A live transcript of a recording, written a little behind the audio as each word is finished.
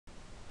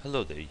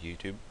Hello there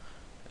YouTube,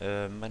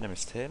 my name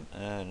is Tim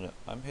and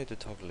I'm here to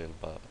talk a little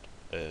about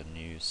a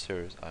new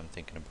series I'm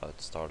thinking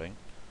about starting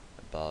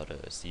about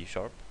C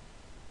Sharp.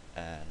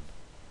 And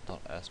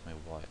don't ask me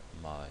why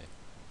my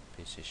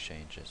PC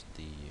changes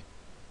the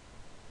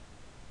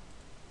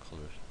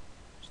color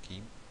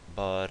scheme,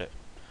 but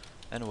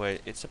anyway,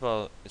 it's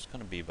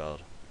gonna be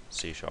about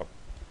C Sharp,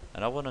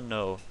 and I want to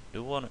know, do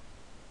you want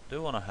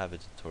to have a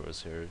tutorial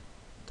here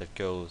that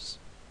goes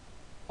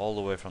all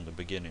the way from the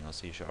beginning of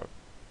C Sharp,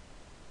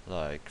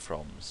 like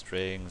from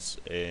strings,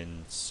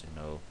 ints,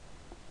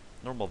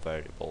 normal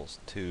variables,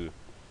 to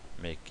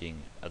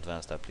making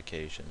advanced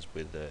applications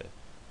with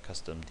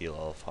custom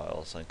DLL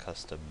files and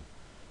custom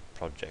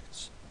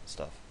projects and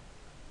stuff?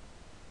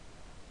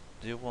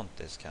 Do you want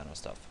this kind of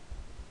stuff?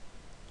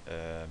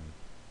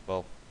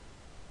 Well,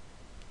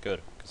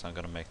 good, because I'm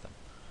gonna make them.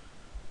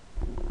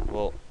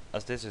 Well,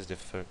 as this is the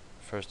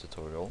first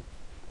tutorial,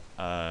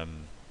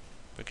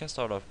 we can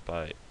start off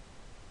by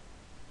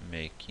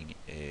making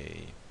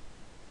a,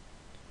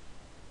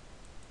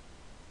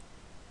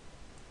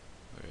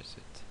 where is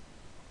it?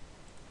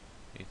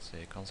 It's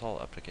a console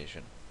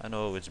application. I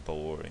know it's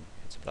boring,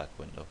 it's a black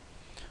window.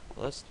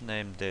 Let's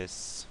name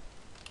this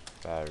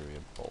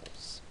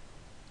variables.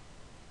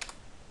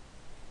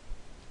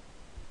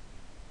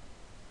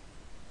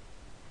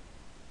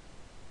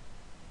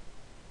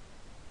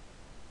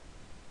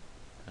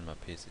 And my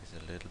PC is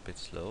a little bit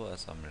slow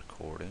as I'm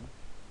recording,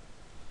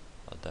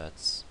 but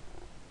that's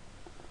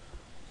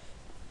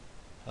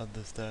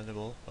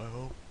understandable, I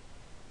hope.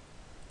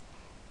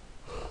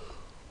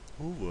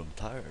 Ooh, I'm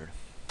tired.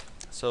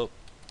 So,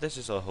 this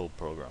is our whole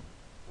program.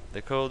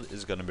 The code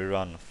is gonna be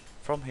run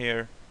from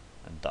here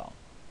and down.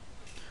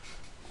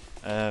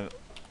 I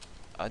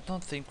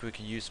don't think we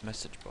can use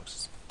message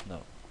boxes,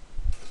 no.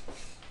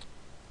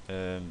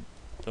 The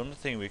only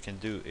thing we can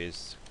do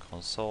is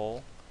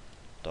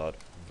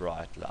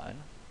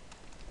console.writeLine,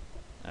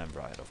 and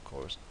write of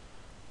course,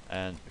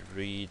 and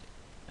read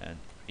and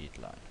read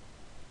line.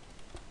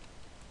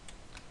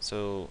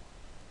 So,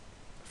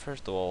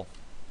 first of all,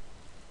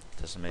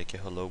 let's make a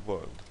hello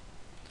world.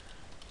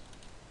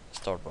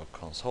 Start by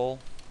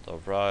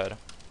console.write.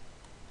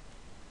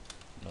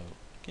 No, you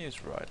can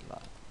use write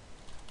line.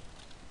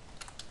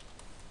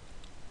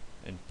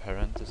 In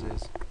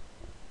parentheses,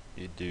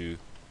 you do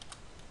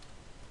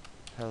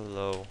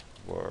hello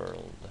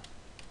world,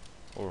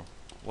 or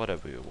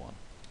whatever you want.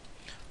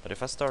 But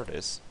if I start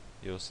this,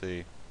 you'll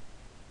see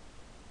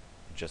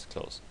just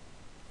close.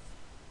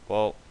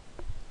 Well,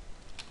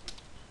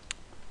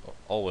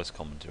 always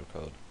comment your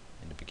code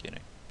in the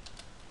beginning.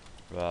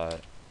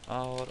 Write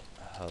out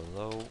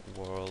hello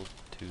world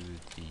to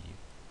the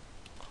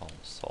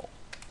console.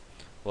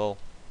 Well,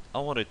 I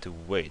want it to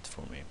wait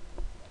for me.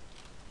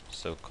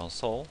 So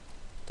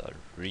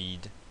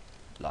console.read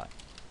line.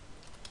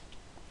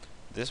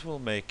 This will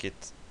make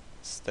it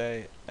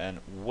stay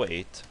and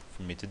wait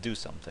for me to do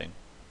something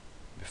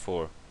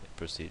before it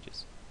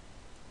proceeds.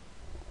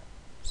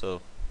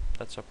 So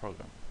that's our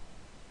program.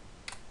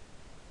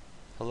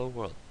 Hello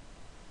world.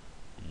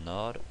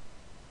 Not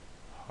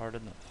hard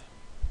enough.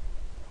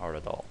 Hard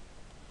at all.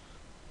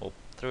 Well,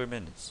 3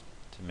 minutes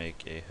to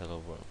make a hello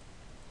world.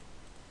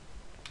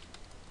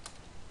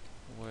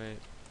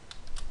 Wait.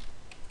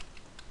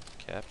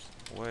 Caps.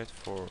 Wait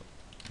for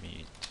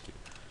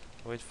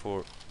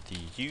the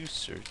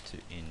user to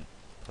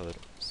input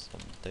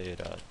some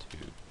data to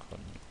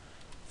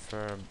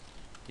confirm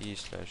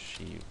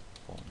he/she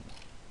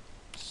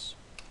wants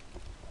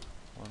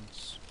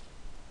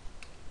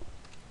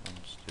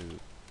to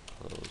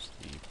close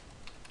the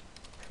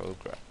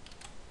program.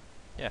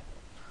 Yeah.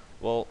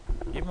 Well,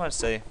 you might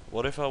say,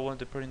 what if I want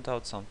to print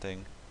out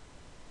something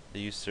the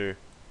user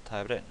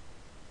typed in?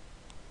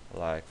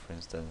 Like, for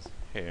instance,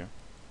 here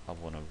I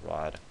want to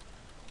write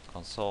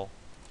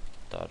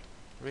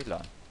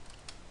console.readline.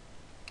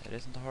 It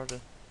isn't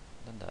harder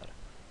than that.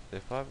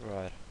 If I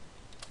write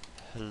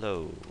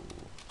hello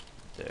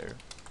there,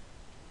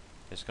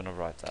 it's gonna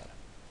write that.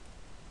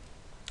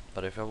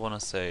 But if I want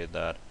to say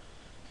that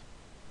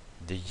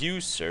the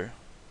user,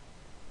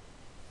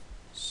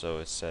 so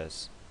it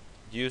says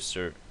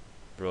user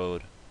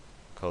wrote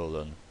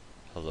hello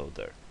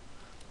there.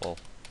 Well,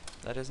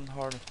 that isn't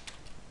hard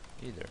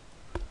either.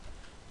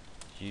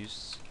 The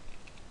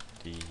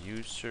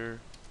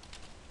user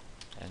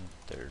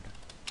entered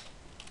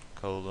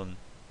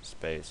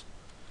space,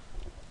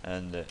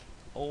 and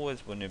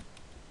always when you're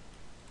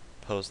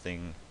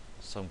posting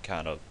some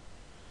kind of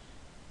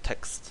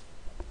text,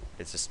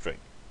 it's a string.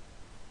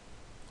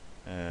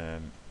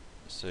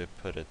 So you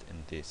put it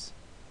in this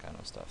kind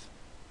of stuff.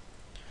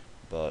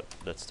 But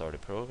let's start a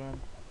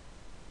program.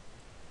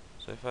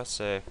 So if I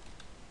say,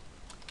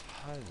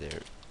 hi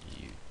there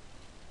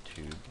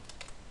YouTube,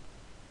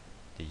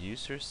 the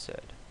user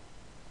said,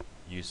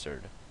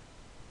 usered,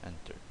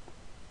 enter.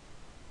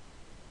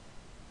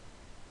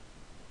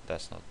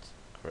 That's not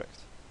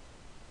correct.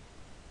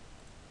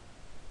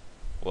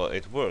 Well,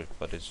 it worked,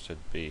 but it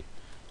should be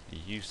the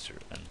user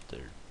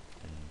entered.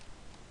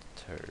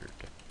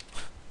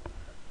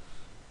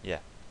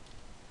 Yeah.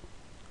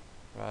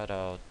 write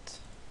out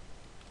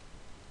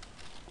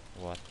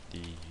what the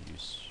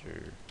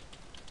user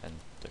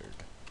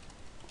entered,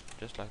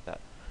 just like that.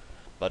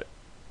 But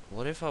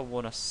what if I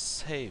want to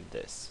save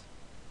this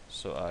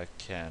so I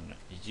can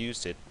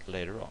use it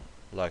later on?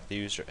 Like the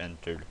user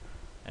enter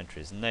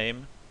his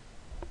name,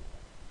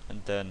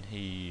 and then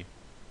he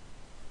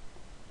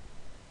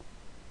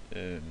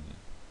um,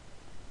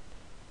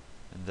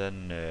 and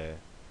then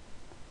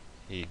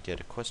he get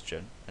a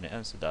question and he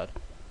answer that,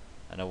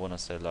 and I want to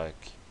say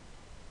like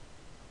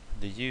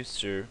the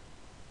user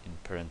in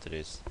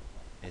parentheses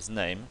his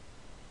name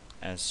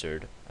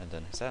answered and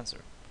then his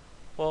answer.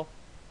 Well,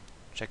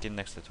 check in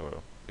next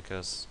tutorial,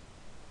 because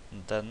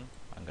then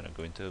I'm gonna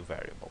go into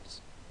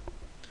variables.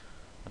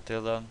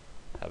 Until then,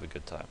 have a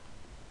good time.